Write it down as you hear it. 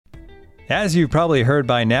As you've probably heard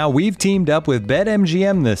by now, we've teamed up with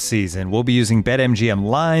BetMGM this season. We'll be using BetMGM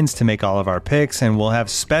lines to make all of our picks, and we'll have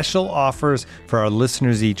special offers for our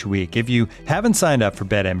listeners each week. If you haven't signed up for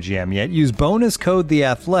BetMGM yet, use bonus code The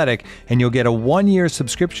Athletic, and you'll get a 1-year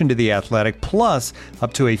subscription to The Athletic, plus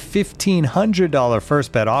up to a $1,500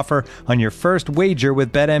 first bet offer on your first wager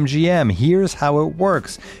with BetMGM. Here's how it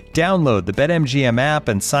works. Download the BetMGM app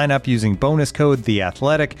and sign up using bonus code The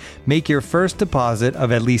Athletic. Make your first deposit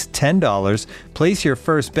of at least $10. Place your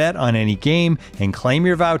first bet on any game and claim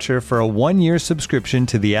your voucher for a 1-year subscription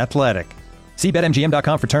to The Athletic. See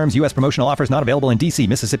BetMGM.com for terms. U.S. promotional offers not available in D.C.,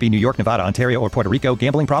 Mississippi, New York, Nevada, Ontario, or Puerto Rico.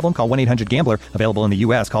 Gambling problem? Call 1-800-GAMBLER. Available in the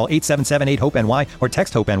U.S. Call 877-8-HOPE-NY or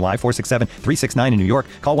text HOPE-NY 467-369 in New York.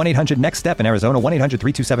 Call 1-800-NEXT-STEP in Arizona.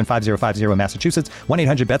 1-800-327-5050 in Massachusetts.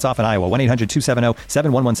 1-800-BETS-OFF in Iowa.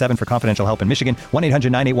 1-800-270-7117 for confidential help in Michigan.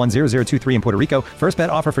 1-800-981-0023 in Puerto Rico. First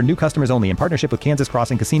bet offer for new customers only in partnership with Kansas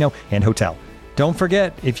Crossing Casino and Hotel. Don't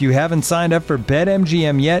forget, if you haven't signed up for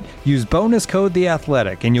BetMGM yet, use bonus code The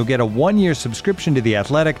Athletic, and you'll get a 1-year subscription to The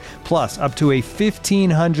Athletic, plus up to a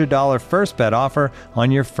 $1,500 first bet offer on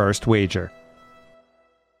your first wager.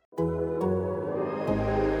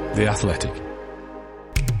 The Athletic.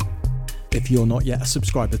 If you're not yet a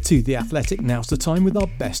subscriber to The Athletic, now's the time with our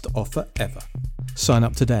best offer ever. Sign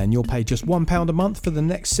up today and you'll pay just £1 a month for the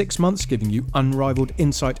next 6 months, giving you unrivaled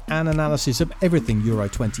insight and analysis of everything Euro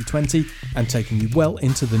 2020 and taking you well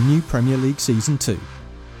into the new Premier League Season 2.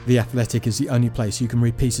 The Athletic is the only place you can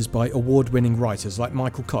read pieces by award-winning writers like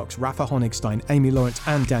Michael Cox, Rafa Honigstein, Amy Lawrence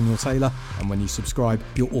and Daniel Taylor, and when you subscribe,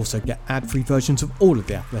 you'll also get ad-free versions of all of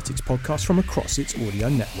The Athletic's podcasts from across its audio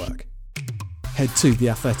network. Head to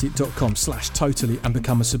theathletic.com/totally and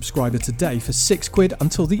become a subscriber today for £6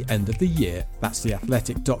 until the end of the year. That's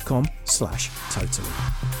theathletic.com/totally.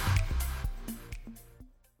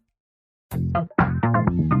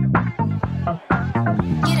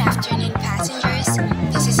 Good afternoon, passengers.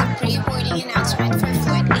 This is a pre-boarding announcement for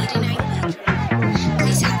Flight 89B.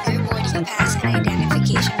 Please have your boarding pass and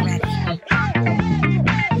identification ready.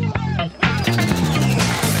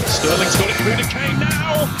 Sterling's got it through to Kane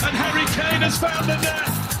now, and Harry Kane has found the net.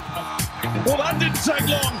 Well, that didn't take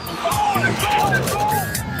long.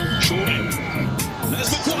 Shorting.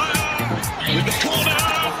 There's Maguire with the corner.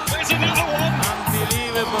 There's another one.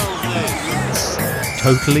 Unbelievable.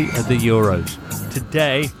 Totally at the Euros.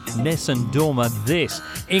 Today, Nessun Dorma this.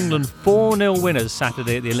 England 4-0 winners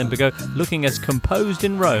Saturday at the Olimpico, looking as composed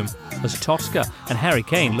in Rome as Tosca, and Harry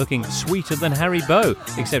Kane looking sweeter than Harry Bow,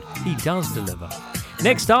 except he does deliver.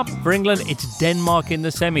 Next up, for England, it's Denmark in the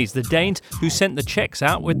semis. The Danes, who sent the Czechs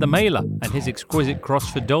out with the Mæhle and his exquisite cross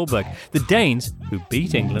for Dolberg. The Danes, who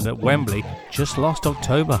beat England at Wembley just last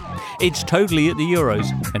October. It's totally at the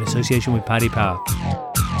Euros, in association with Paddy Power.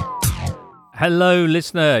 Hello,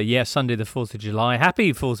 listener. Yes, Sunday the 4th of July.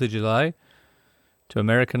 Happy 4th of July to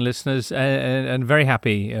American listeners, and very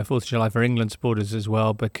happy 4th of July for England supporters as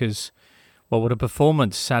well, because... well, what a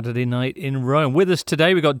performance Saturday night in Rome. With us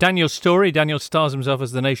today, we've got Daniel Storey. Daniel stars himself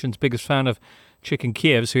as the nation's biggest fan of Chicken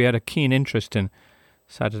Kiev, so he had a keen interest in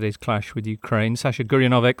Saturday's clash with Ukraine. Sasha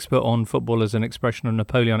Guryanov, expert on football as an expression of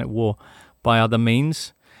Napoleonic war by other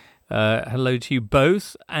means. Hello to you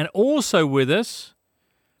both. And also with us,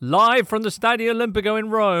 live from the Stadio Olimpico in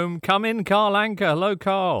Rome, come in, Carl Anka. Hello,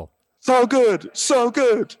 Carl. So good, so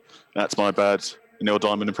good. That's my bad Neil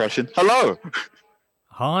Diamond impression. Hello.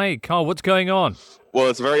 Hi, Carl, what's going on? Well,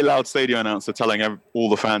 it's a very loud stadium announcer telling all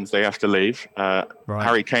the fans they have to leave. Right.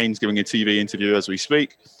 Harry Kane's giving a TV interview as we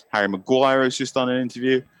speak. Harry Maguire has just done an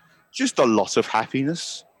interview. Just a lot of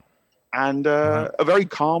happiness and a very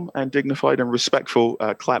calm and dignified and respectful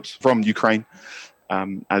claps from Ukraine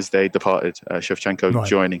as they departed. Shevchenko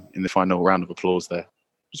joining in the final round of applause there. It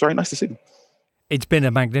was very nice to see them. It's been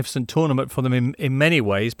a magnificent tournament for them in many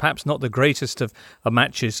ways, perhaps not the greatest of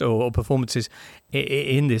matches or performances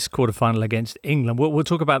in this quarterfinal against England. We'll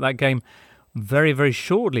talk about that game very, very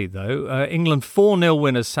shortly, though. England 4-0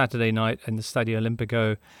 winners Saturday night in the Stadio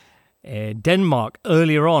Olimpico. Denmark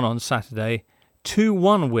earlier on Saturday,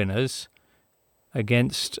 2-1 winners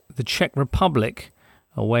against the Czech Republic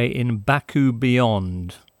away in Baku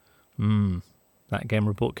Beyond. That game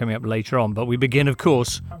report coming up later on, but we begin, of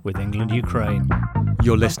course, with England-Ukraine.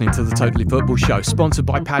 You're listening to the Totally Football Show, sponsored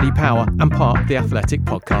by Paddy Power and part of the Athletic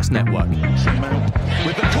Podcast Network.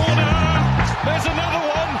 With the corner, there's another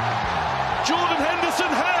one. Jordan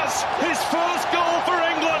Henderson has his first goal for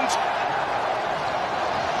England.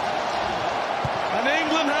 And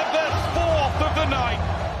England have their fourth of the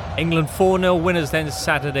night. England 4-0 winners then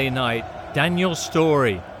Saturday night. Daniel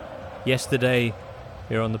Storey, yesterday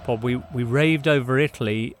here on the pod. We raved over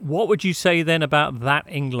Italy. What would you say then about that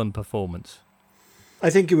England performance? I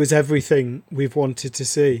think it was everything we've wanted to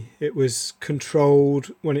see. It was controlled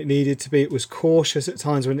when it needed to be. It was cautious at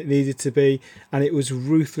times when it needed to be. And it was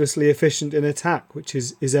ruthlessly efficient in attack, which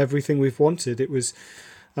is everything we've wanted. It was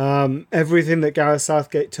everything that Gareth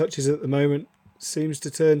Southgate touches at the moment seems to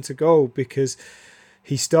turn to goal, because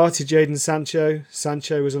he started Jadon Sancho.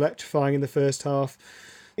 Sancho was electrifying in the first half.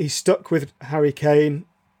 He stuck with Harry Kane,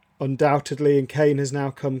 undoubtedly, and Kane has now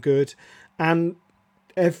come good. And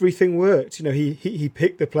everything worked. You know, he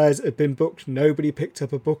picked the players that had been booked. Nobody picked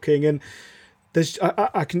up a booking, and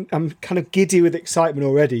I'm kind of giddy with excitement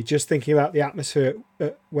already just thinking about the atmosphere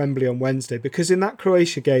at Wembley on Wednesday, because in that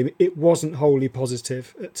Croatia game it wasn't wholly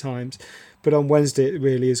positive at times, but on Wednesday it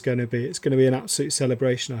really is going to be. It's going to be an absolute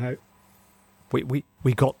celebration, I hope.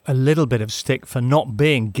 We got a little bit of stick for not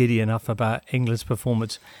being giddy enough about England's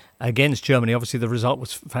performance against Germany. Obviously, the result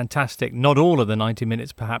was fantastic. Not all of the 90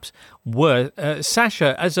 minutes, perhaps, were.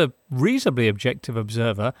 Sasha, as a reasonably objective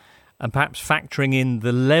observer, and perhaps factoring in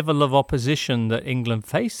the level of opposition that England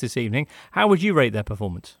faced this evening, how would you rate their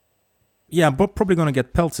performance? Yeah, I'm probably going to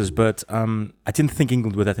get pelters, but I didn't think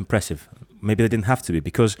England were that impressive. Maybe they didn't have to be,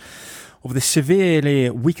 because of the severely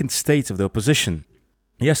weakened state of the opposition.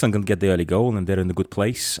 Yes, England get the early goal and they're in a good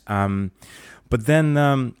place. But then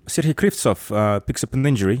Serhii Krivtsov picks up an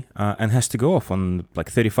injury and has to go off on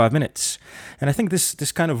like 35 minutes. And I think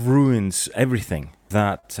this kind of ruins everything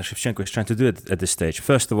that Shevchenko is trying to do at this stage.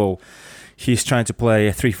 First of all, he's trying to play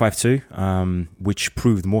a 3-5-2, which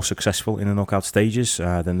proved more successful in the knockout stages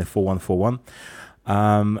than the 4-1-4-1.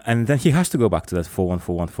 And then he has to go back to that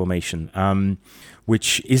 4-1-4-1 formation,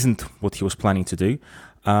 which isn't what he was planning to do.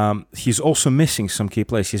 He's also missing some key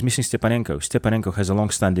players. He's missing Stepanenko. Stepanenko has a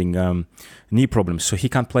long-standing knee problem, so he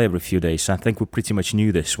can't play every few days. I think we pretty much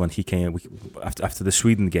knew this when he came after the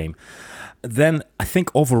Sweden game. Then I think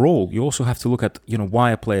overall you also have to look at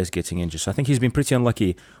why a player is getting injured. So I think he's been pretty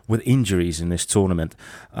unlucky with injuries in this tournament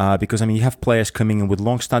because you have players coming in with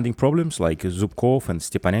long-standing problems like Zubkov and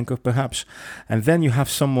Stepanenko perhaps, and then you have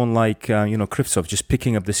someone like Krivtsov just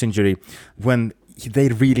picking up this injury when they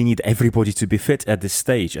really need everybody to be fit at this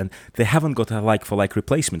stage, and they haven't got a like-for-like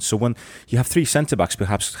replacement. So when you have three centre-backs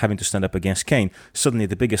perhaps having to stand up against Kane, suddenly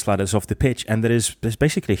the biggest lad is off the pitch, and there's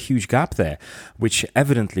basically a huge gap there, which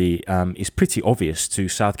evidently is pretty obvious to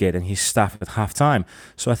Southgate and his staff at half-time.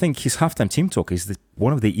 So I think his half-time team talk is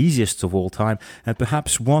one of the easiest of all time, and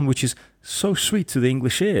perhaps one which is so sweet to the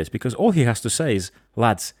English ears, because all he has to say is,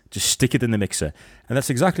 lads, just stick it in the mixer. And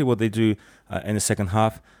that's exactly what they do in the second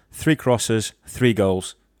half. 3 crosses, 3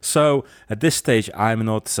 goals. So at this stage, I'm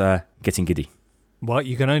not getting giddy. Well,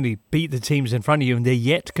 you can only beat the teams in front of you, and they're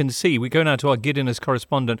yet to concede. We go now to our giddiness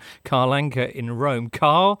correspondent, Carl Anka in Rome.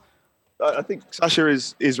 Carl? I think Sasha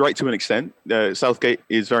is right to an extent. Southgate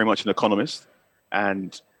is very much an economist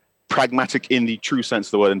and pragmatic in the true sense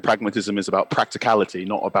of the word. And pragmatism is about practicality,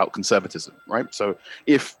 not about conservatism, right? So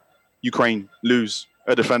if Ukraine lose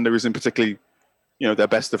a defender who isn't particularly their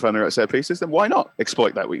best defender at set pieces, then why not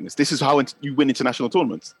exploit that weakness? This is how you win international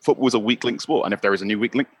tournaments. Football is a weak link sport, and if there is a new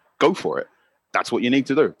weak link, go for it. That's what you need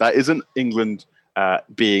to do. That isn't England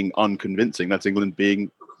being unconvincing. That's England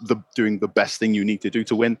doing the best thing you need to do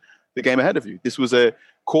to win the game ahead of you. This was a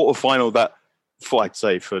quarter-final that, I'd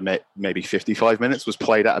say for maybe 55 minutes, was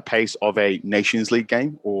played at a pace of a Nations League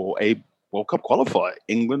game or a World Cup qualifier.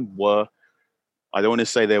 England were, I don't want to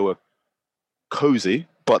say they were cozy,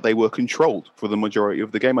 but they were controlled for the majority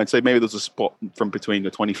of the game. I'd say maybe there's a spot from between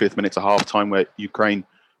the 25th minute to half-time where Ukraine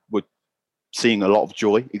were seeing a lot of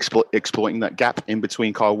joy, exploiting that gap in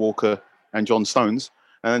between Kyle Walker and John Stones.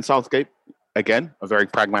 And then Southgate, again, a very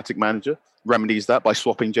pragmatic manager, remedies that by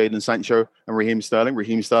swapping Jadon Sancho and Raheem Sterling.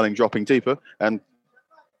 Raheem Sterling dropping deeper, and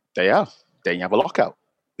there you have a lockout.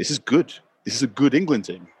 This is good. This is a good England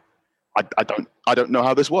team. I don't know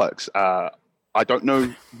how this works. I don't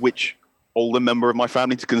know which older member of my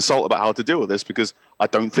family to consult about how to deal with this, because I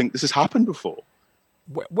don't think this has happened before.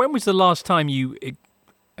 When was the last time it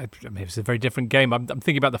was a very different game. I'm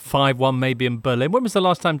thinking about the 5-1 maybe in Berlin. When was the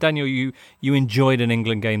last time, Daniel, you enjoyed an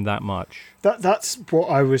England game that much? That's what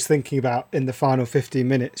I was thinking about in the final 15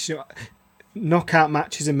 minutes. Knockout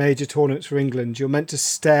matches in major tournaments for England, you're meant to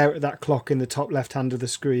stare at that clock in the top left hand of the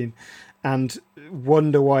screen and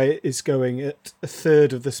wonder why it is going at a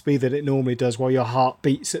third of the speed that it normally does, while your heart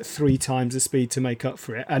beats at 3 times the speed to make up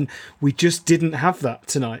for it. And we just didn't have that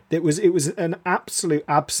tonight. It was an absolute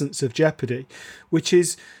absence of jeopardy, which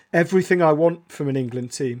is everything I want from an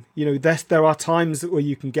England team. You know, there are times where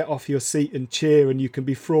you can get off your seat and cheer, and you can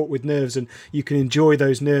be fraught with nerves, and you can enjoy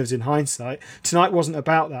those nerves in hindsight. Tonight wasn't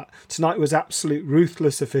about that. Tonight was absolute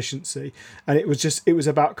ruthless efficiency, and it was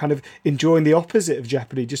about kind of enjoying the opposite of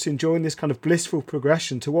jeopardy, just enjoying this kind of blissful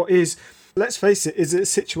progression to what is, let's face it, is a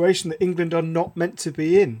situation that England are not meant to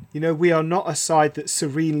be in. You know, we are not a side that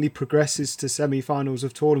serenely progresses to semi-finals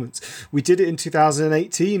of tournaments. We did it in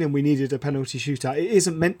 2018 and we needed a penalty shootout. It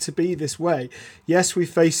isn't meant to be this way. Yes, we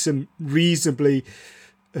faced some reasonably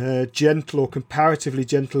gentle or comparatively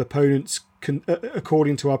gentle opponents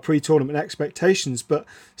according to our pre-tournament expectations, but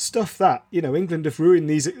stuff that, you know, England have ruined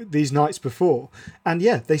these nights before, and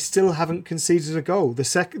yeah, they still haven't conceded a goal. The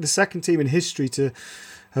second team in history to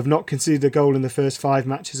have not conceded a goal in the first 5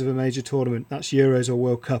 matches of a major tournament. That's Euros or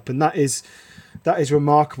World Cup, and that is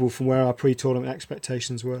remarkable from where our pre-tournament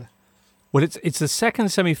expectations were. Well, it's the second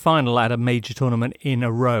semi-final at a major tournament in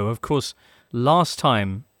a row. Of course, last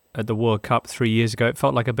time at the World Cup 3 years ago, it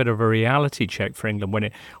felt like a bit of a reality check for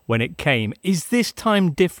England when it came. Is this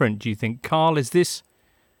time different, do you think, Carl? Is this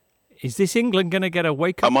England going to get a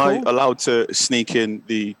wake-up call? Am I allowed to sneak in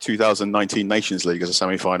the 2019 Nations League as a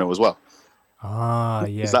semi-final as well? Ah,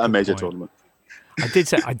 yeah. Is that a major tournament? I did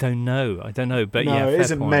say I don't know, but no, yeah, it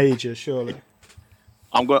isn't point. Major, surely.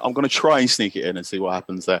 I'm going to try and sneak it in and see what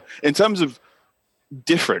happens there. In terms of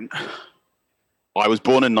different, I was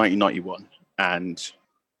born in 1991, and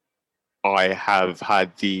I have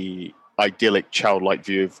had the idyllic childlike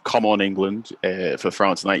view of come on England for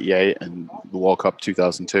France 98 and the World Cup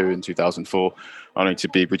 2002 and 2004, only to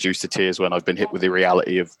be reduced to tears when I've been hit with the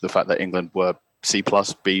reality of the fact that England were C+,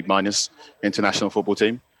 B- international football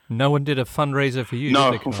team. No one did a fundraiser for you.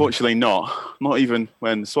 No, unfortunately not. Not even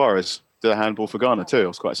when Suarez did a handball for Ghana too. I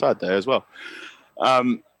was quite sad there as well.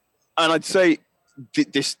 And I'd say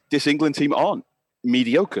this England team aren't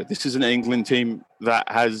mediocre. This is an England team that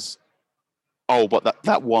has, but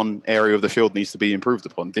that one area of the field needs to be improved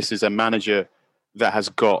upon. This is a manager that has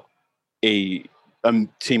got a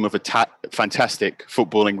team of fantastic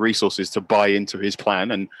footballing resources to buy into his plan.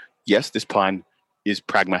 And yes, this plan is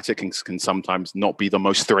pragmatic and can sometimes not be the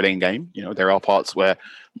most thrilling game. You know, there are parts where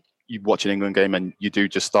you watch an England game and you do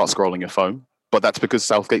just start scrolling your phone, but that's because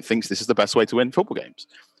Southgate thinks this is the best way to win football games.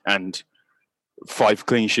 And 5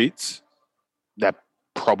 clean sheets, they're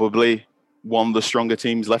probably one of the stronger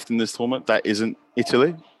teams left in this tournament. That isn't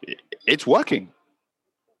Italy. It's working.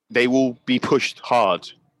 They will be pushed hard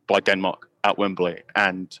by Denmark at Wembley,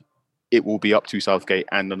 and it will be up to Southgate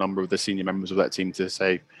and a number of the senior members of that team to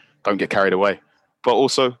say, don't get carried away. But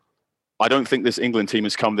also, I don't think this England team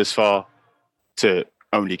has come this far to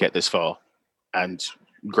only get this far, and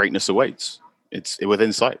greatness awaits. It's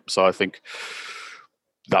within sight. So I think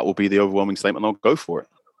that will be the overwhelming statement. I'll go for it.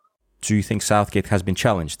 Do you think Southgate has been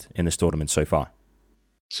challenged in this tournament so far?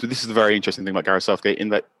 So this is the very interesting thing about Gareth Southgate, in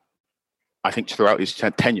that I think throughout his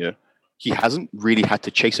tenure, he hasn't really had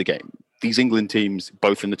to chase a game. These England teams,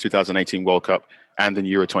 both in the 2018 World Cup and in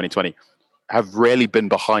Euro 2020, have rarely been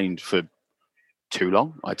behind for too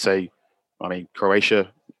long. I'd say,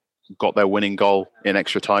 Croatia got their winning goal in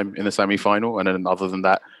extra time in the semi-final. And then other than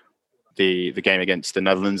that, the game against the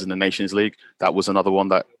Netherlands in the Nations League, that was another one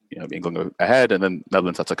that, England go ahead and then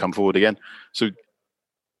Netherlands had to come forward again. So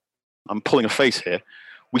I'm pulling a face here.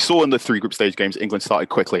 We saw in the 3 group stage games, England started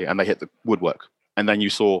quickly and they hit the woodwork. And then you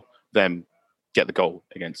saw them get the goal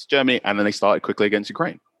against Germany, and then they started quickly against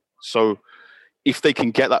Ukraine. So if they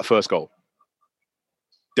can get that first goal,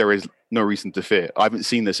 there is no reason to fear. I haven't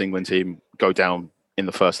seen this England team go down in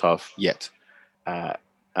the first half yet. And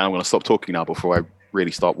I'm going to stop talking now before I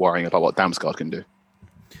really start worrying about what Damsgaard can do.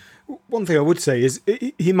 One thing I would say is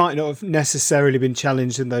he might not have necessarily been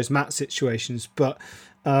challenged in those match situations, but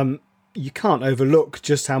you can't overlook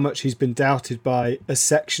just how much he's been doubted by a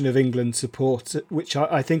section of England support, which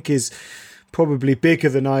I think is probably bigger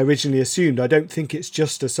than I originally assumed. I don't think it's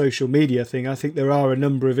just a social media thing. I think there are a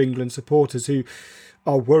number of England supporters who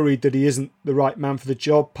are worried that he isn't the right man for the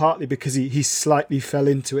job, partly because he slightly fell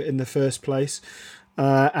into it in the first place,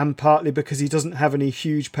 and partly because he doesn't have any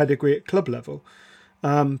huge pedigree at club level.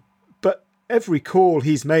 But every call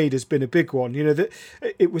he's made has been a big one. That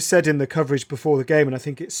it was said in the coverage before the game, and I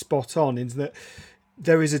think it's spot on, in that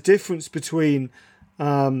there is a difference between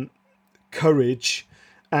courage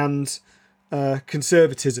and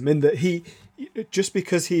conservatism, in that he, just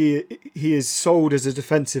because he is sold as a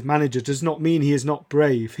defensive manager does not mean he is not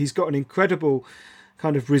brave. He's got an incredible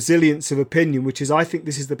kind of resilience of opinion, which is, I think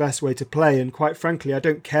this is the best way to play. And quite frankly, I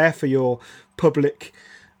don't care for your public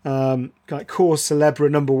like cause célèbre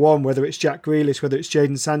number one, whether it's Jack Grealish, whether it's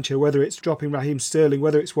Jadon Sancho, whether it's dropping Raheem Sterling,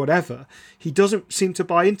 whether it's whatever. He doesn't seem to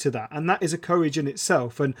buy into that, and that is a courage in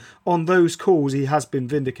itself. And on those calls, he has been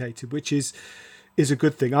vindicated, which is a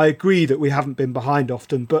good thing. I agree that we haven't been behind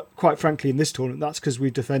often, but quite frankly, in this tournament, that's because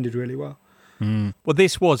we've defended really well. Well,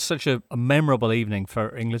 this was such a memorable evening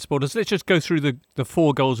for England supporters. Let's just go through the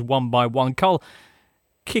 4 goals one by one. Carl,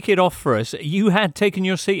 kick it off for us. You had taken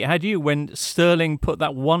your seat, had you, when Sterling put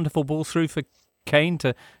that wonderful ball through for Kane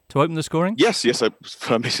to open the scoring? Yes, I was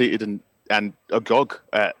firmly seated and agog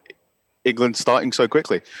at England starting so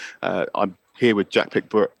quickly. I'm here with Jack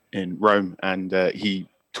Pickborough in Rome, and he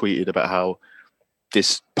tweeted about how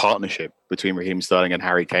this partnership between Raheem Sterling and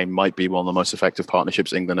Harry Kane might be one of the most effective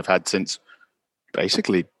partnerships England have had since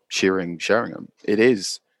basically Shearing Sheringham. It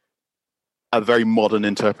is a very modern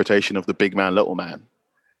interpretation of the big man, little man.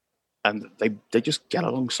 And they just get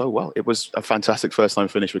along so well. It was a fantastic first-time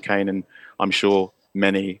finish with Kane, and I'm sure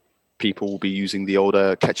many people will be using the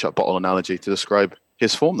older ketchup bottle analogy to describe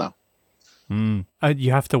his form now.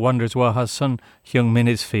 You have to wonder as well how Son Heung-min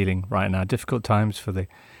is feeling right now. Difficult times for the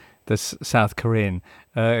South Korean.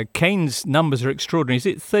 Kane's numbers are extraordinary. Is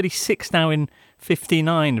it 36 now in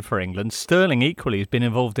 59 for England? Sterling equally has been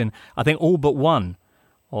involved in, I think, all but one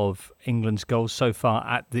of England's goals so far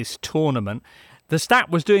at this tournament. The stat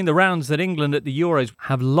was doing the rounds that England at the Euros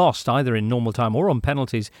have lost either in normal time or on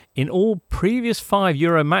penalties in all previous 5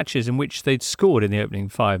 Euro matches in which they'd scored in the opening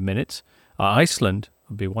 5 minutes. Iceland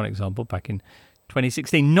would be one example back in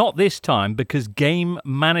 2016. Not this time because game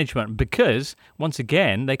management, because once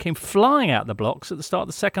again they came flying out the blocks at the start of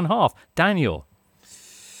the second half. Daniel.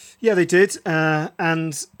 Yeah, they did.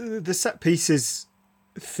 And the set pieces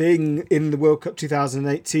thing in the World Cup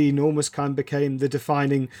 2018 almost kind of became the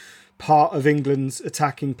defining part of England's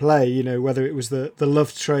attacking play, you know, whether it was the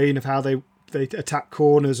love train of how they attack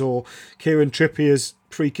corners or Kieran Trippier's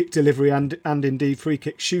free kick delivery and indeed free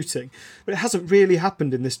kick shooting. But it hasn't really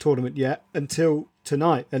happened in this tournament yet until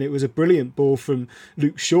tonight, and it was a brilliant ball from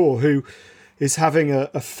Luke Shaw, who is having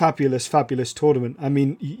a fabulous tournament. I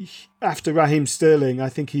mean, after Raheem Sterling, I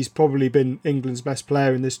think he's probably been England's best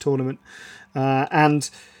player in this tournament, and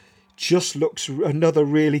just looks another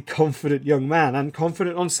really confident young man, and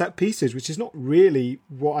confident on set pieces, which is not really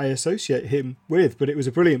what I associate him with. But it was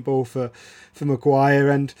a brilliant ball for Maguire,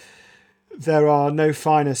 and there are no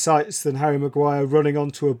finer sights than Harry Maguire running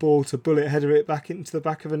onto a ball to bullet header it back into the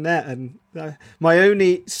back of a net. And my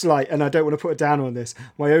only slight, and I don't want to put a down on this,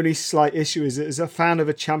 my only slight issue is that as a fan of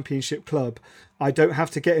a championship club, I don't have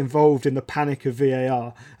to get involved in the panic of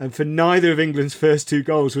VAR. And for neither of England's first 2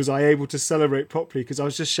 goals was I able to celebrate properly, because I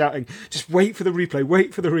was just shouting, just wait for the replay,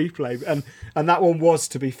 wait for the replay. And that one was,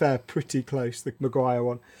 to be fair, pretty close, the Maguire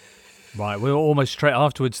one. Right, we were almost straight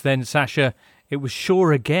afterwards then, Sasha. It was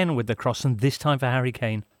Shaw again with the cross, and this time for Harry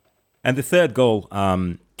Kane. And the third goal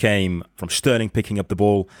came from Sterling picking up the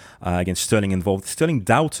ball against Sterling involved. Sterling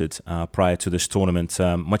doubted prior to this tournament,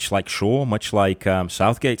 much like Shaw, much like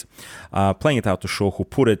Southgate, playing it out to Shaw, who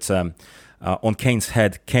put it on Kane's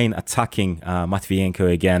head. Kane attacking Matvienko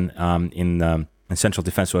again in central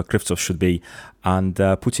defence where Krivtsov should be, and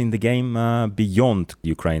putting the game beyond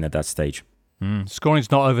Ukraine at that stage. Scoring's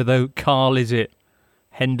not over though, Carl, is it?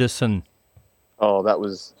 Henderson. Oh, that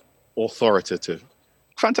was authoritative.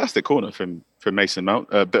 Fantastic corner from Mason Mount.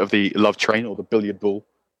 A bit of the love train or the billiard ball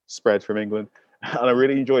spread from England. And I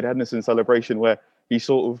really enjoyed Henderson's celebration where he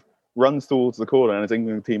sort of runs towards the corner, and his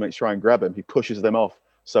England teammates try and grab him. He pushes them off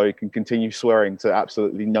so he can continue swearing to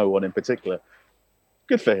absolutely no one in particular.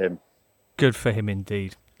 Good for him. Good for him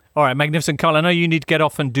indeed. All right, magnificent, Carl. I know you need to get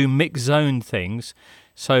off and do mixed zone things,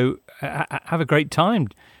 so have a great time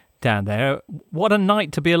down there. What a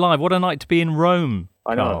night to be alive. What a night to be in Rome.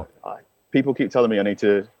 I know. People keep telling me I need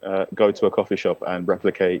to go to a coffee shop and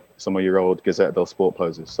replicate some of your old Gazzetta del Sport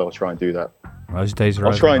poses, so I'll try and do that. Those days are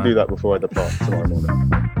over. I'll try and do that before I depart tomorrow morning.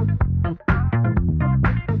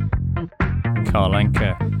 Carl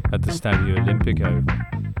Anka at the Stadio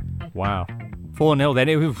Olimpico. Wow. 4-0 then.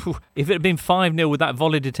 If it had been 5-0 with that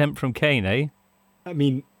volleyed attempt from Kane, eh? I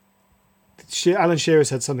mean, Alan Shearer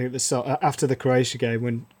said something at the start after the Croatia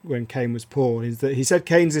game when Kane was poor, is that he said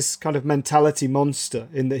Kane's this kind of mentality monster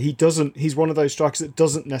in that he's one of those strikers that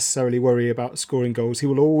doesn't necessarily worry about scoring goals. He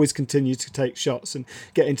will always continue to take shots and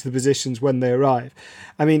get into the positions when they arrive.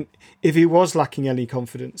 I mean, if he was lacking any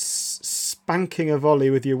confidence, spanking a volley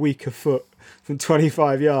with your weaker foot from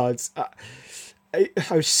 25 yards,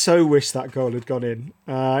 I so wish that goal had gone in.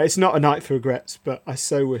 It's not a night for regrets, but I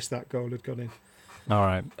so wish that goal had gone in. All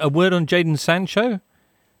right. A word on Jadon Sancho?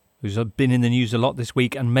 who's been in the news a lot this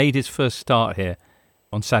week and made his first start here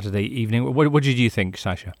on Saturday evening. What did you think,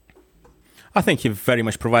 Sasha? I think he very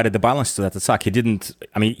much provided the balance to that attack.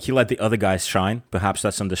 He let the other guys shine. Perhaps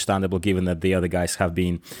that's understandable given that the other guys have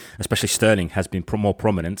been, especially Sterling, has been more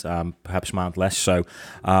prominent, perhaps Mount less so.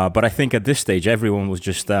 But I think at this stage, everyone was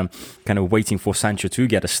just kind of waiting for Sancho to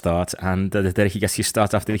get a start, and that he gets his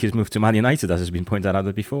start after his move to Man United, as has been pointed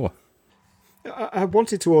out before. I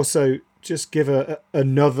wanted to also just give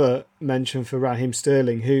another mention for Raheem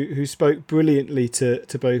Sterling, who spoke brilliantly to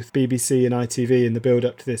both BBC and ITV in the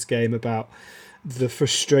build-up to this game about the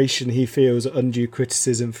frustration he feels at undue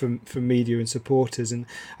criticism from media and supporters. And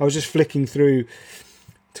I was just flicking through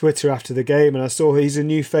Twitter after the game, and I saw he's a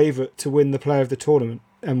new favourite to win the Player of the Tournament,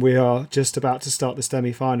 and we are just about to start the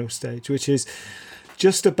semi-final stage, which is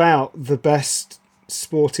just about the best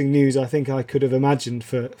sporting news I think I could have imagined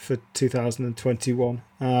for 2021.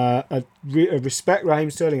 I respect Raheem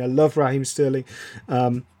Sterling. I love Raheem Sterling,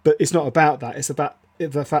 but it's not about that. It's about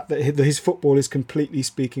the fact that his football is completely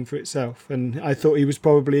speaking for itself. And I thought he was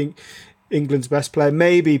probably England's best player,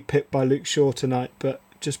 maybe pipped by Luke Shaw tonight, but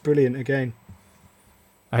just brilliant again.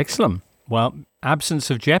 Excellent. Well, absence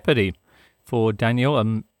of jeopardy for Daniel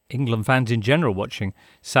and England fans in general watching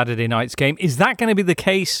Saturday night's game. Is that going to be the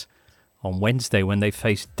case on Wednesday when they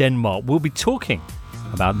face Denmark? We'll be talking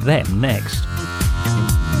about them next.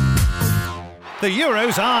 The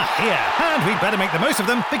Euros are here, and we'd better make the most of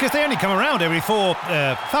them because they only come around every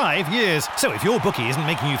 5 years. So if your bookie isn't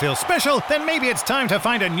making you feel special, then maybe it's time to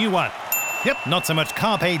find a new one. Yep, not so much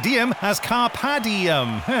carpe diem as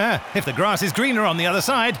carpadium. If the grass is greener on the other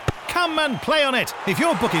side, come and play on it. If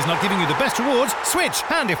your bookie's not giving you the best rewards, switch.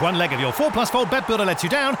 And if one leg of your 4+4 bet builder lets you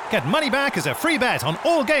down, get money back as a free bet on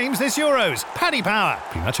all games this Euros. Paddy Power.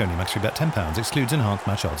 Pre-match only. Max free bet £10. Excludes enhanced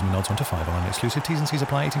match odds. Odds 1 to 5 on exclusive T's and C's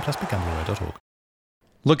apply. 18+ BetGambler.org.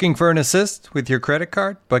 Looking for an assist with your credit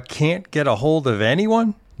card but can't get a hold of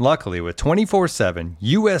anyone? Luckily, with 24/7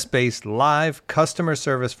 US-based live customer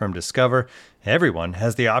service from Discover, everyone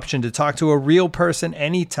has the option to talk to a real person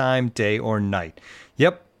anytime, day or night.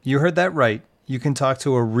 Yep, you heard that right. You can talk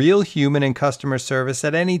to a real human in customer service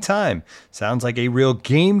at any time. Sounds like a real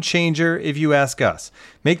game changer if you ask us.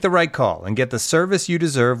 Make the right call and get the service you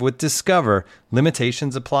deserve with Discover.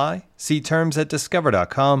 Limitations apply. See terms at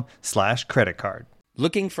discover.com/creditcard.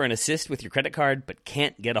 Looking for an assist with your credit card but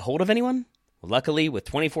can't get a hold of anyone? Luckily, with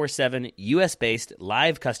 24/7 US-based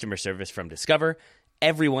live customer service from Discover,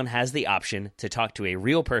 everyone has the option to talk to a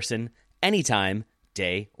real person anytime,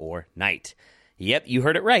 day or night. Yep, you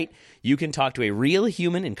heard it right. You can talk to a real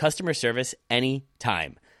human in customer service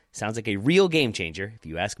anytime. Sounds like a real game changer, if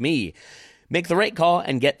you ask me. Make the right call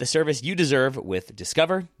and get the service you deserve with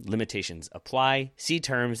Discover. Limitations apply. See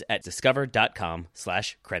terms at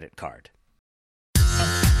discover.com/creditcard.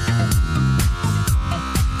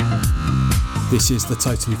 This is the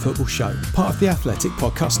Totally Football Show, part of the Athletic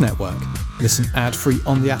Podcast Network. Listen ad-free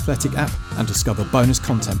on the Athletic app and discover bonus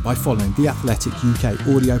content by following the Athletic UK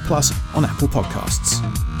Audio Plus on Apple Podcasts.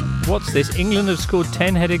 What's this? England have scored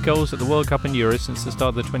 10 headed goals at the World Cup and Euros since the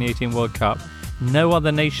start of the 2018 World Cup. No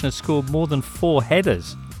other nation has scored more than 4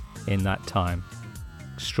 headers in that time.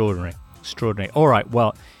 Extraordinary. All right,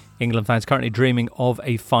 well, England fans currently dreaming of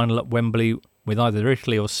a final at Wembley with either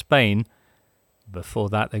Italy or Spain. Before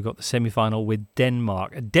that, they've got the semi-final with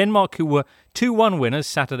Denmark. Denmark, who were 2-1 winners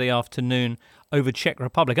Saturday afternoon over Czech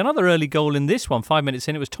Republic. Another early goal in this one, 5 minutes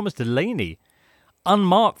in, it was Thomas Delaney.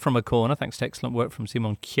 Unmarked from a corner, thanks to excellent work from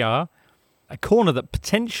Simon Kjaer. A corner that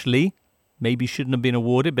potentially maybe shouldn't have been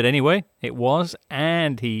awarded, but anyway, it was.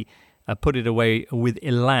 And he put it away with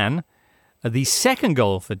elan. The second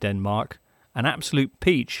goal for Denmark, an absolute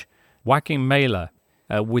peach. Joachim Mæhle.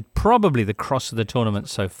 With probably the cross of the tournament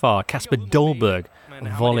so far. Kasper Dolberg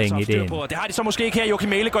volleying it in. Det har de så måske ikke her. Joachim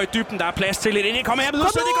Mæhle går i dybden. Der er plads til lidt ind. Kommer her med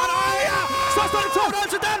udsæt. Det er godt. Så står det 2-0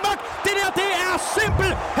 til Danmark. Det er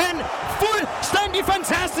simpelthen fuldstændig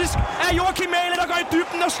fantastisk af Joachim Mæhle, der går i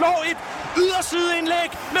dybden og slår et ydersideindlæg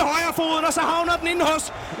med højre foden, og så havner den inde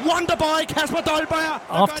hos Wonderboy Kasper Dolberg.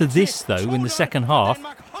 After this, though, in the second half,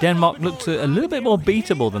 Denmark looked a little bit more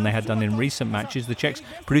beatable than they had done in recent matches. The Czechs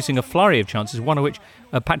producing a flurry of chances, one of which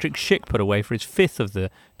Patrick Schick put away for his 5th of the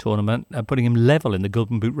tournament, putting him level in the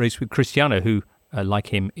Golden Boot race with Cristiano, who, like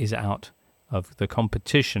him, is out of the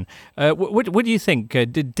competition. What do you think?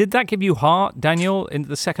 Did that give you heart, Daniel, in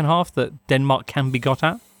the second half that Denmark can be got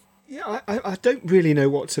at? Yeah, I don't really know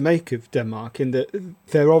what to make of Denmark in that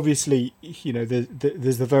they're obviously,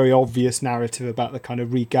 there's the very obvious narrative about the kind of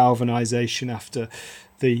regalvanisation after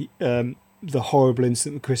the the horrible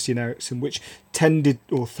incident with Christian Eriksen, which tended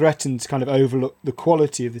or threatened to kind of overlook the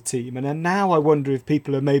quality of the team. And then now I wonder if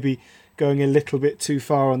people are maybe going a little bit too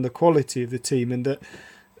far on the quality of the team, and that,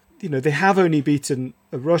 you know, they have only beaten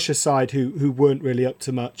a Russia side who weren't really up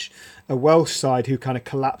to much, a Welsh side who kind of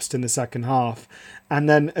collapsed in the second half, and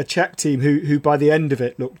then a Czech team who by the end of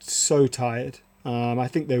it looked so tired. I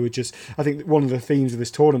think one of the themes of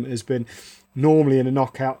this tournament has been, normally in the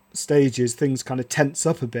knockout stages, things kind of tense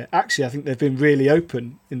up a bit. Actually, I think they've been really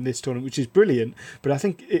open in this tournament, which is brilliant. But I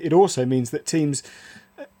think it also means that teams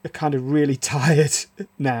are kind of really tired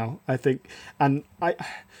now, I think. And I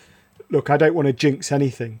don't want to jinx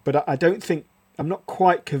anything, but I'm not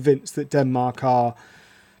quite convinced that Denmark are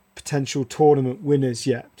potential tournament winners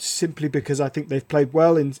yet, simply because I think they've played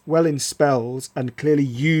well in spells and clearly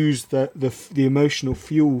used the emotional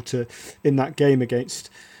fuel in that game against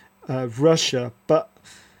Russia. But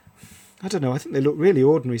I don't know, I think they look really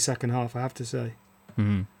ordinary second half, I have to say.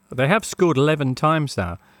 Mm-hmm. They have scored 11 times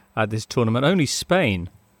now at this tournament. Only Spain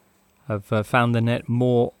have found the net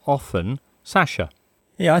more often. Sasha?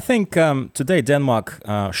 Yeah, I think today Denmark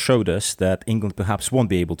showed us that England perhaps won't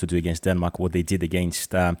be able to do against Denmark what they did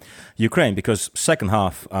against Ukraine, because second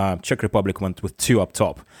half, Czech Republic went with 2 up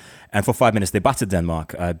top. And for 5 minutes, they battered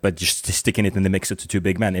Denmark, but just sticking it in the mixer to 2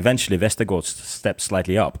 big men. Eventually, Vestergaard stepped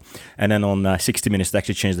slightly up. And then on 60 minutes, they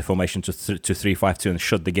actually changed the formation to 3-5-2 and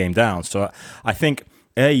shut the game down. So I think,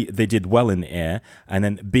 A, they did well in the air. And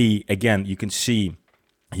then B, again, you can see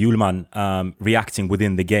Hjulmand reacting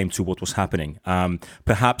within the game to what was happening.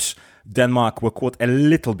 Perhaps Denmark were caught a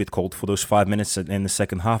little bit cold for those 5 minutes in the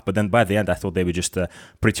second half, but then by the end, I thought they were just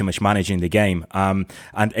pretty much managing the game.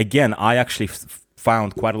 And again, I actually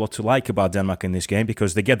found quite a lot to like about Denmark in this game,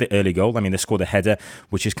 because they get the early goal. I mean, they scored a header,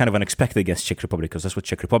 which is kind of unexpected against Czech Republic, because that's what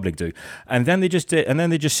Czech Republic do. And then they just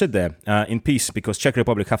sit there in peace, because Czech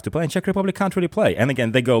Republic have to play, and Czech Republic can't really play. And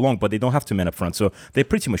again, they go long, but they don't have 2 men up front, so they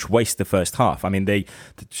pretty much waste the first half. I mean,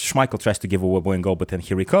 Schmeichel tries to give away one goal, but then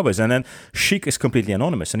he recovers, and then Schick is completely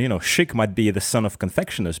anonymous. And Schick might be the son of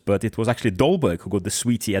confectioners, but it was actually Dolberg who got the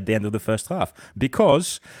sweetie at the end of the first half,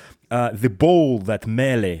 because the ball that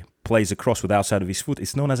Mele plays across with the outside of his foot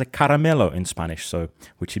is known as a caramelo in Spanish, so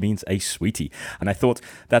which means a sweetie. And I thought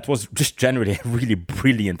that was just generally a really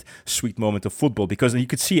brilliant, sweet moment of football, because you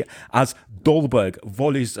could see as Dolberg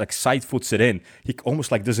volleys, side foots it in, he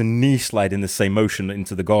almost does a knee slide in the same motion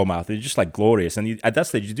into the goal mouth. It's just glorious. And at that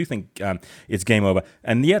stage, you do think it's game over.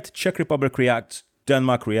 And yet, Czech Republic reacts,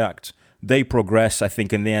 Denmark reacts. They progress, I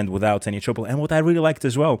think, in the end without any trouble. And what I really liked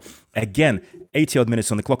as well, again, 80-odd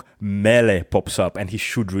minutes on the clock, Mele pops up, and he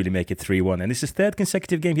should really make it 3-1. And this is 3rd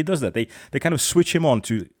consecutive game he does that. They kind of switch him on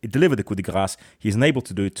to deliver the coup de grace. He's unable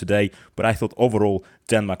to do it today, but I thought overall,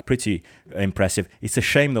 Denmark pretty impressive. It's a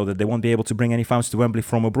shame, though, that they won't be able to bring any fans to Wembley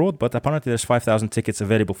from abroad, but apparently there's 5,000 tickets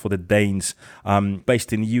available for the Danes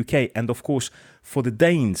based in the UK. And of course, for the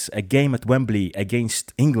Danes, a game at Wembley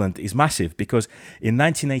against England is massive, because in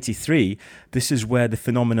 1983, this is where the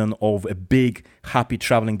phenomenon of a big, happy,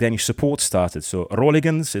 travelling Danish support started. So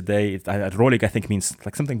Roligans, Rolig, I think means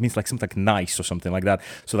something like nice or something like that.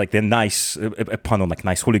 So they're nice, a pun on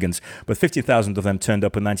nice hooligans. But 15,000 of them turned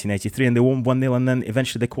up in 1983, and they won 1-0, and then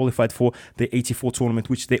eventually they qualified for the 84 tournament,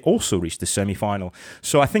 which they also reached the semi-final.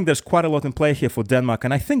 So I think there's quite a lot in play here for Denmark,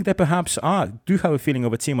 and I think they perhaps do have a feeling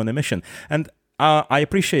of a team on a mission. And I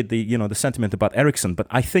appreciate the sentiment about Eriksen, but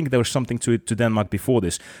I think there was something to Denmark before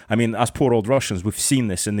this. I mean, as poor old Russians, we've seen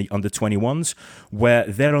this in the under-21s, where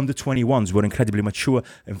their under-21s were incredibly mature,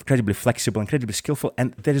 incredibly flexible, incredibly skillful.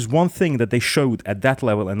 And there is one thing that they showed at that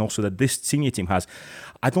level, and also that this senior team has.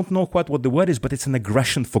 I don't know quite what the word is, but it's an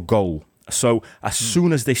aggression for goal. So as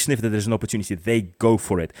soon as they sniff that there's an opportunity, they go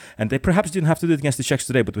for it. And they perhaps didn't have to do it against the Czechs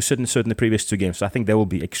today, but we certainly in the previous 2 games. So I think they will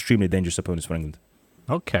be extremely dangerous opponents for England.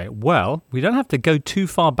 Okay, well, we don't have to go too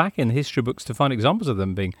far back in the history books to find examples of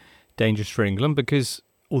them being dangerous for England, because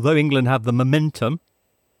although England have the momentum,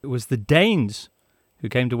 it was the Danes who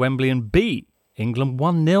came to Wembley and beat England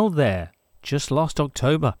 1-0 there just last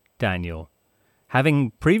October, Daniel.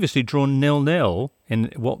 Having previously drawn 0-0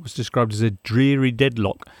 in what was described as a dreary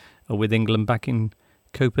deadlock with England back in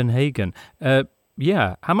Copenhagen.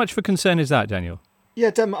 How much for concern is that, Daniel?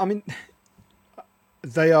 Yeah, I mean,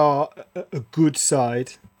 they are a good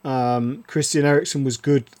side. Christian Eriksen was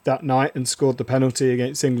good that night and scored the penalty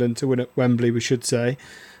against England to win at Wembley, we should say.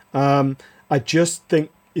 I just think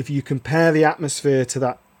if you compare the atmosphere to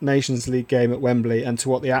that Nations League game at Wembley and to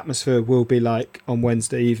what the atmosphere will be like on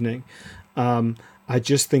Wednesday evening, I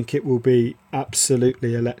just think it will be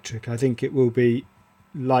absolutely electric. I think it will be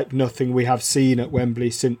like nothing we have seen at Wembley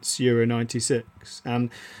since Euro 96. And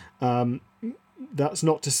that's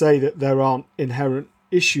not to say that there aren't inherent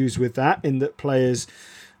issues with that, in that players,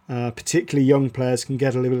 particularly young players, can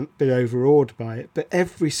get a little bit overawed by it. But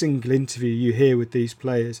every single interview you hear with these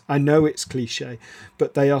players, I know it's cliche,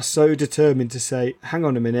 but they are so determined to say, hang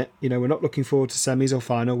on a minute, we're not looking forward to semis or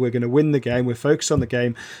final. We're going to win the game. We're focused on the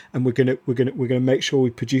game, and we're going to make sure we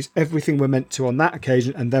produce everything we're meant to on that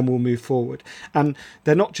occasion, and then we'll move forward. And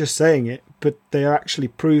they're not just saying it, but they are actually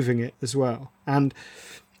proving it as well. And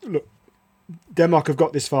look, Denmark have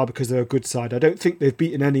got this far because they're a good side. I don't think they've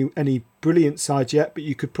beaten any brilliant sides yet, but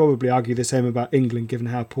you could probably argue the same about England, given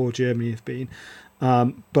how poor Germany have been.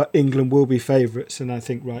 But England will be favourites, and I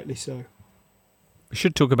think rightly so. We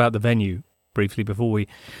should talk about the venue briefly before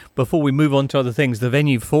we move on to other things. The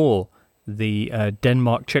venue for the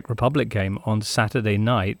Denmark-Czech Republic game on Saturday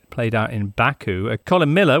night played out in Baku.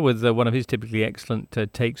 Colin Miller, with one of his typically excellent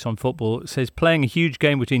takes on football, says playing a huge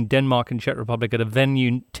game between Denmark and Czech Republic at a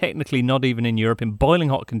venue technically not even in Europe, in boiling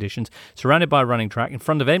hot conditions, surrounded by a running track, in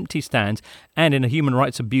front of empty stands, and in a human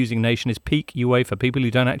rights abusing nation is peak UEFA. People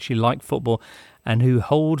who don't actually like football and who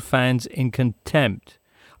hold fans in contempt.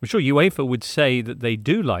 I'm sure UEFA would say that they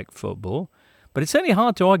do like football, but it's only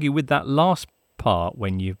hard to argue with that last part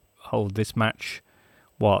when you hold this match,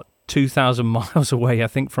 2,000 miles away, I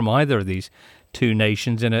think, from either of these two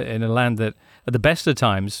nations, in a land that, at the best of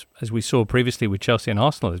times, as we saw previously with Chelsea and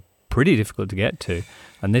Arsenal, is pretty difficult to get to,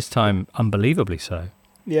 and this time, unbelievably so.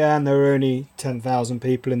 Yeah, and there were only 10,000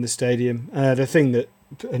 people in the stadium. The thing that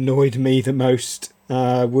annoyed me the most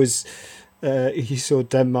was you saw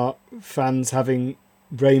Denmark fans having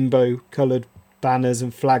rainbow-coloured banners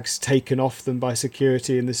and flags taken off them by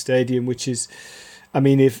security in the stadium, which is... I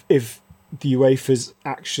mean, if the UEFA's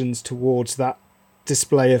actions towards that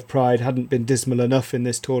display of pride hadn't been dismal enough in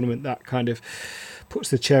this tournament, that kind of puts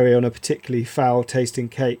the cherry on a particularly foul-tasting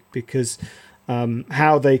cake, because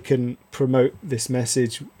how they can promote this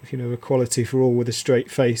message, equality for all with a straight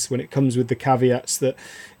face, when it comes with the caveats that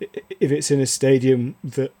if it's in a stadium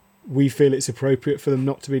that we feel it's appropriate for them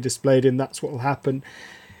not to be displayed in, that's what will happen.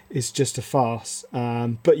 Is just a farce.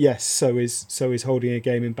 But yes, so is holding a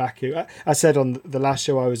game in Baku. I said on the last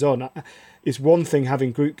show I was on, it's one thing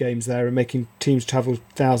having group games there and making teams travel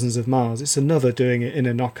thousands of miles. It's another doing it in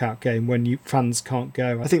a knockout game when fans can't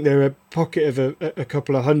go. I think there are a pocket of a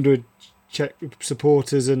couple of hundred Czech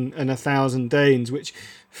supporters and 1,000 Danes, which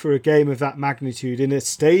for a game of that magnitude in a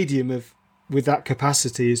stadium with that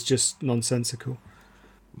capacity is just nonsensical.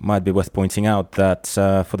 Might be worth pointing out that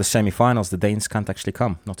for the semi-finals, the Danes can't actually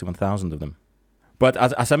come, not 1,000 of them. But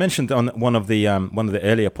as I mentioned on one of the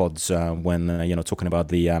earlier pods, when talking about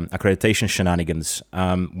the accreditation shenanigans,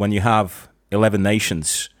 when you have 11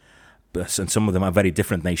 nations, and some of them are very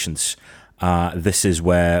different nations, this is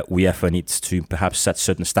where UEFA needs to perhaps set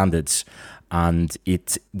certain standards, and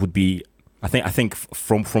it would be, I think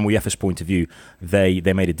from UEFA's point of view, they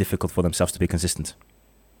made it difficult for themselves to be consistent.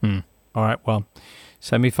 All right, well.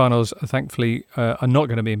 Semi-finals, thankfully, are not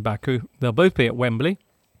going to be in Baku. They'll both be at Wembley.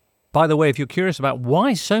 By the way, if you're curious about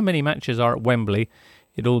why so many matches are at Wembley,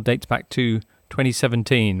 it all dates back to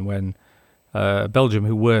 2017 when Belgium,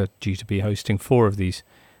 who were due to be hosting 4 of these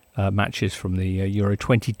matches from the Euro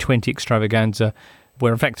 2020 extravaganza,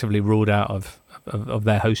 were effectively ruled out of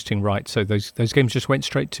their hosting rights. So those games just went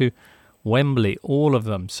straight to Wembley, all of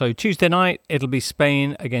them. So Tuesday night, it'll be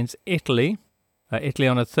Spain against Italy. Italy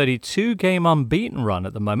on a 32-game unbeaten run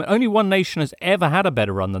at the moment. Only one nation has ever had a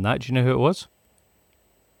better run than that. Do you know who it was?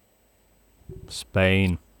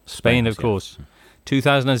 Spain, of course.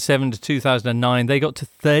 2007 to 2009, they got to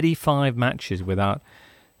 35 matches without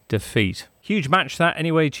defeat. Huge match that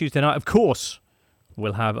anyway, Tuesday night. Of course,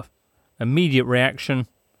 we'll have immediate reaction,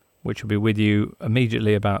 which will be with you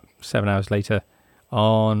immediately about 7 hours later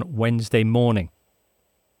on Wednesday morning.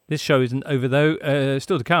 This show isn't over though.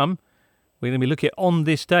 Still to come. We're going to be looking at On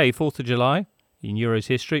This Day, 4th of July, in Euros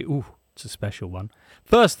history. Ooh, it's a special one.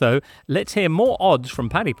 First, though, let's hear more odds from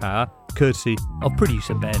Paddy Power, courtesy of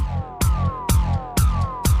producer Ben.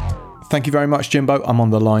 Thank you very much, Jimbo. I'm on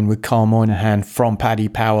the line with Carl Moynihan from Paddy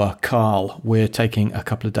Power. Carl, we're taking a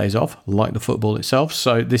couple of days off, like the football itself,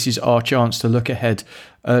 so this is our chance to look ahead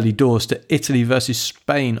early doors to Italy versus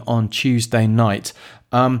Spain on Tuesday night.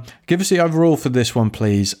 Give us the overall for this one,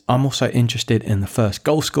 please. I'm also interested in the first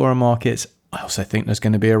goal scorer markets. I also think there's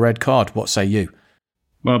going to be a red card. What say you?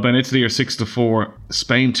 Well, Ben, Italy are 6-4,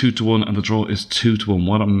 Spain 2-1, and the draw is 2-1.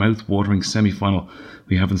 What a mouth-watering semi-final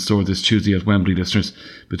we have in store this Tuesday at Wembley, listeners,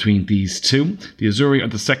 between these two. The Azzurri are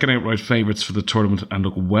the second outright favourites for the tournament and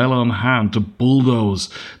look well on hand to bulldoze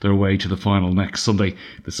their way to the final next Sunday.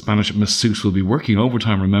 The Spanish masseuse will be working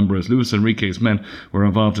overtime, remember, as Luis Enrique's men were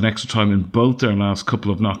involved in extra time in both their last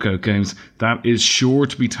couple of knockout games. That is sure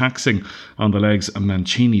to be taxing on the legs, and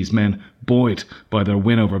Mancini's men, buoyed by their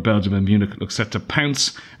win over Belgium and Munich, look set to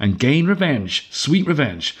pounce and gain revenge, sweet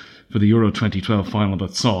revenge, for the Euro 2012 final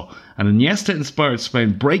that saw an Iniesta-inspired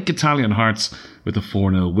Spain break Italian hearts with a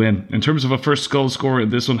 4-0 win. In terms of a first goal scorer in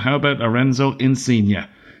this one, how about Lorenzo Insigne?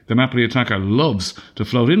 The Napoli attacker loves to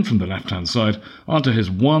float in from the left-hand side onto his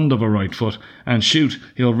wand of a right foot and shoot.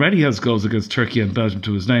 He already has goals against Turkey and Belgium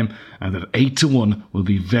to his name, and that 8-1 will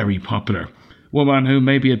be very popular. One man who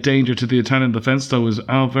may be a danger to the Italian defence, though, is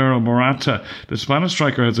Alvaro Morata. The Spanish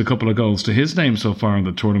striker has a couple of goals to his name so far in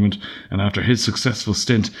the tournament, and after his successful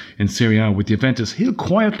stint in Serie A with Juventus, he'll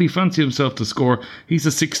quietly fancy himself to score. He's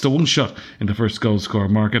a 6-1 shot in the first goal scorer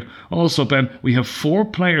market. Also, Ben, we have 4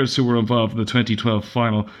 players who were involved in the 2012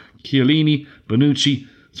 final: Chiellini, Bonucci,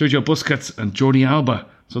 Sergio Busquets and Jordi Alba.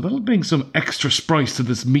 So that'll bring some extra spice to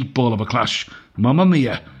this meatball of a clash. Mamma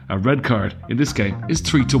mia, a red card in this game is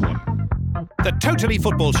 3-1. The Totally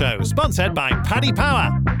Football Show, sponsored by Paddy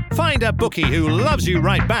Power. Find a bookie who loves you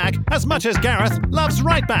right back as much as Gareth loves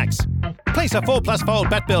right backs. Place a 4+4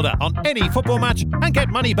 bet builder on any football match and get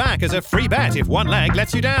money back as a free bet if one leg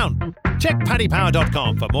lets you down. Check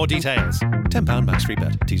paddypower.com for more details. £10 max free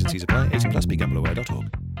bet. T's and C's apply. 18+.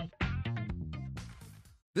 BeGambleAware.org.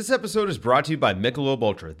 This episode is brought to you by Michelob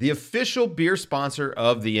Ultra, the official beer sponsor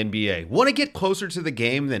of the NBA. Want to get closer to the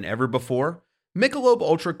game than ever before? Michelob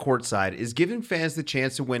Ultra Courtside is giving fans the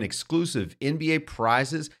chance to win exclusive NBA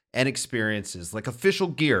prizes and experiences like official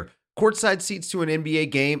gear, courtside seats to an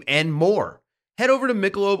NBA game, and more. Head over to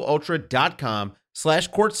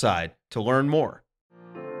MichelobUltra.com/courtside to learn more.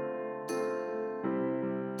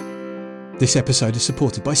 This episode is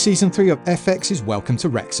supported by Season 3 of FX's Welcome to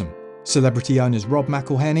Wrexham. Celebrity owners Rob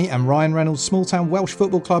McElhenney and Ryan Reynolds' small-town Welsh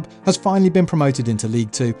football club has finally been promoted into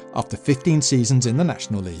League 2 after 15 seasons in the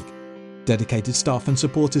National League. Dedicated staff and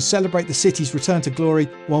supporters celebrate the city's return to glory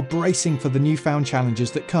while bracing for the newfound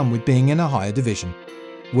challenges that come with being in a higher division.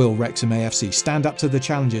 Will Wrexham AFC stand up to the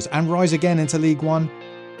challenges and rise again into League 1?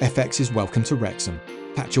 FX's Welcome to Wrexham.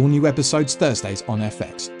 Catch all new episodes Thursdays on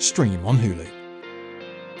FX. Stream on Hulu.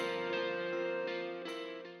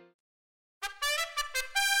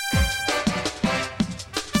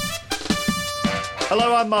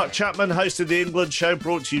 Hello, I'm Mark Chapman, host of The England Show,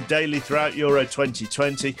 brought to you daily throughout Euro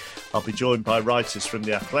 2020. I'll be joined by writers from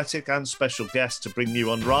The Athletic and special guests to bring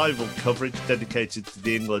you unrivaled coverage dedicated to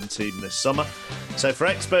the England team this summer. So for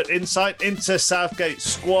expert insight into Southgate's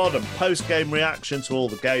squad and post-game reaction to all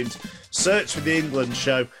the games, search for The England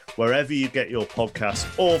Show wherever you get your podcasts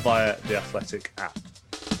or via The Athletic app.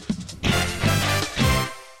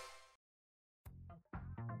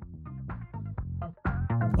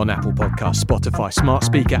 On Apple Podcasts, Spotify, Smart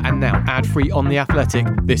Speaker, and now ad-free on The Athletic,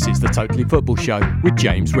 this is The Totally Football Show with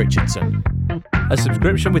James Richardson. A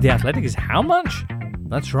subscription with The Athletic is how much?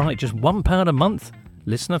 That's right, just £1 a month.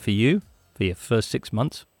 Listener, for you, for your first 6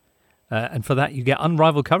 months. And for that, you get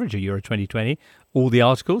unrivaled coverage of Euro 2020, all the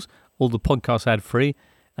articles, all the podcasts ad-free,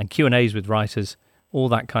 and Q&As with writers, all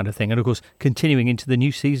that kind of thing. And, of course, continuing into the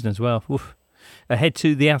new season as well. Oof. Head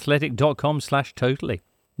to theathletic.com/totally.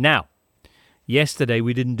 Now, yesterday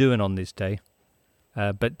we didn't do it on this day,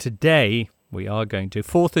 but today we are going to.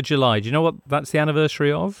 4th of July. Do you know what that's the anniversary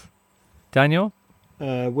of, Daniel?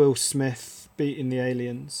 Will Smith beating the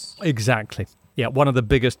aliens. Exactly. Yeah, one of the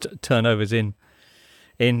biggest turnovers in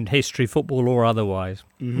history, football or otherwise.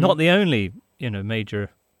 Mm-hmm. Not the only,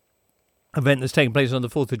 major event that's taken place on the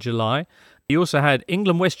 4th of July. You also had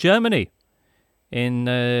England-West Germany in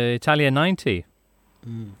Italia 90.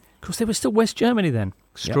 Mm. Of course, they were still West Germany then.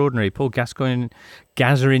 Extraordinary. Yep. Paul Gascoigne,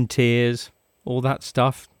 Gazza in tears, all that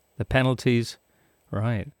stuff, the penalties.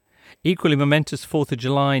 Right. Equally momentous 4th of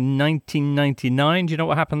July 1999. Do you know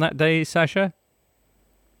what happened that day, Sasha?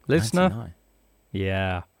 Listener? 99.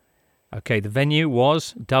 Yeah. Okay, the venue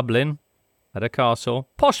was Dublin at a castle.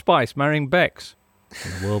 Posh Spice marrying Bex.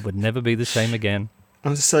 The world would never be the same again.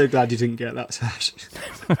 I'm so glad you didn't get that, Sash.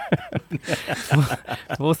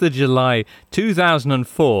 4th of July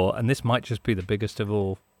 2004, and this might just be the biggest of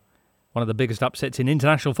all. One of the biggest upsets in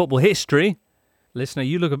international football history. Listener,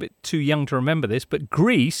 you look a bit too young to remember this, but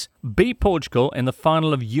Greece beat Portugal in the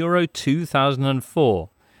final of Euro 2004.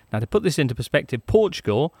 Now, to put this into perspective,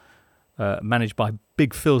 Portugal, managed by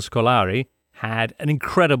Big Phil Scolari, had an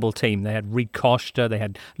incredible team. They had Rui Costa, they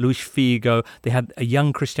had Luis Figo, they had a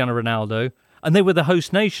young Cristiano Ronaldo, and they were the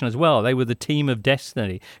host nation as well. They were the team of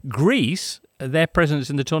destiny. Greece, their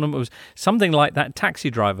presence in the tournament was something like that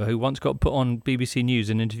taxi driver who once got put on BBC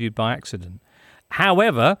News and interviewed by accident.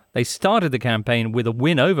 However, they started the campaign with a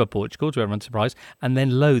win over Portugal, to everyone's surprise, and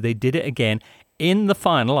then they did it again in the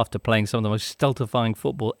final after playing some of the most stultifying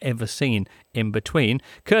football ever seen in between,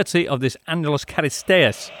 courtesy of this Angelos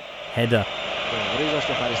Charisteas header.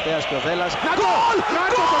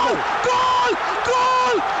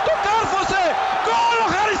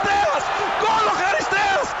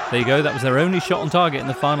 There you go, that was their only shot on target in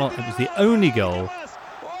the final. It was the only goal.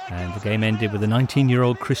 And the game ended with a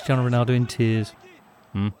 19-year-old Cristiano Ronaldo in tears.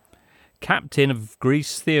 Captain of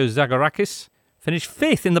Greece, Theo Zagorakis, finished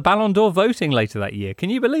 5th in the Ballon d'Or voting later that year. Can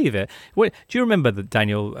you believe it? Do you remember,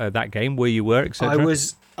 Daniel, that game, where you were, etc.?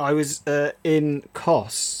 I was in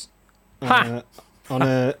Kos on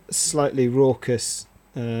a slightly raucous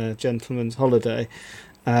gentleman's holiday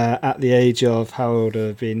at the age of, how old would I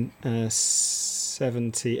have been?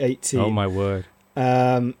 70, 18. Oh, my word.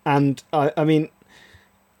 And I mean,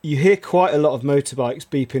 you hear quite a lot of motorbikes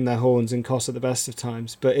beeping their horns in Kos at the best of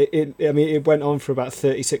times, but it went on for about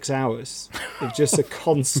 36 hours of just a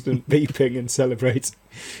constant beeping and celebrating.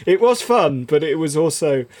 It was fun, but it was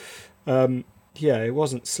also, it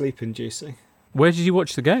wasn't sleep-inducing. Where did you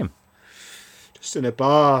watch the game? Just in a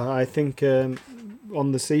bar, I think,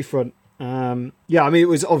 on the seafront. It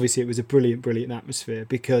was a brilliant atmosphere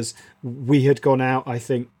because we had gone out, I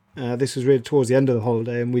think, this was really towards the end of the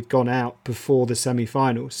holiday, and we'd gone out before the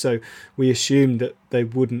semi-finals, so we assumed that they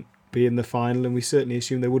wouldn't be in the final, and we certainly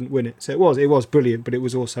assumed they wouldn't win it. So it was brilliant, but it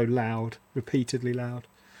was also loud, repeatedly loud.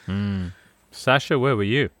 Sasha, where were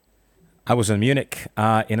you? I was in Munich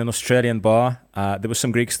in an Australian bar. There were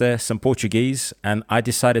some Greeks there, some Portuguese, and I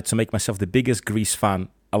decided to make myself the biggest Greece fan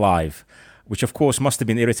alive, which of course must have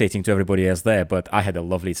been irritating to everybody else there, but I had a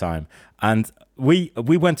lovely time. And we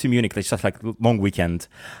went to Munich, it's just like a long weekend.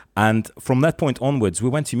 And from that point onwards, we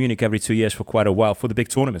went to Munich every 2 years for quite a while for the big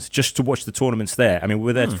tournaments, just to watch the tournaments there. I mean, we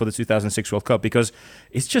were there for the 2006 World Cup because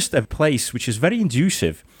it's just a place which is very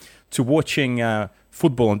conducive to watching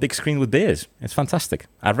football on big screen with beers. It's fantastic.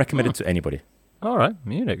 I'd recommend it to anybody. All right,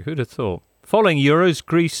 Munich, who'd have thought? Following Euros,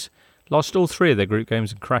 Greece lost all 3 of their group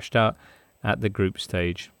games and crashed out at the group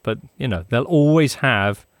stage. But, they'll always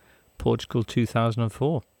have Portugal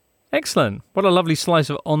 2004. Excellent. What a lovely slice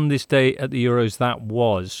of On This Day at the Euros that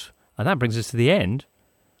was. And that brings us to the end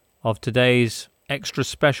of today's extra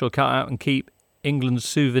special cut out and keep England's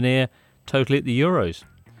souvenir totally at the Euros.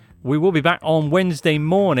 We will be back on Wednesday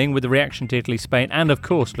morning with the reaction to Italy-Spain and, of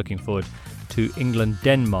course, looking forward to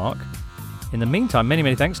England-Denmark. In the meantime,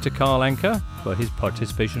 many thanks to Carl Anker for his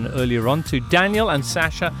participation earlier on, to Daniel and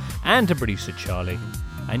Sasha, and to producer Charlie.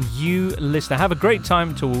 And you, listener, have a great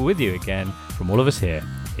time till we're with you again. From all of us here,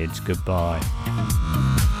 it's goodbye.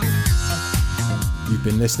 You've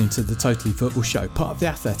been listening to the Totally Football Show, part of the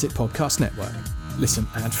Athletic Podcast Network. Listen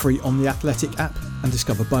ad-free on the Athletic app and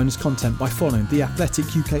discover bonus content by following the Athletic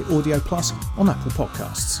UK Audio Plus on Apple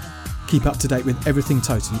Podcasts. Keep up to date with everything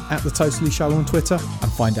Totally at The Totally Show on Twitter,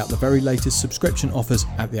 and find out the very latest subscription offers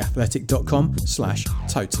at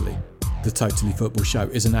theathletic.com/totally. The Totally Football Show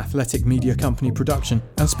is an Athletic Media Company production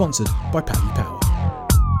and sponsored by Paddy Power.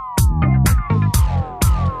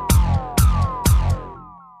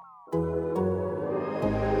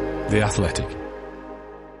 The Athletic.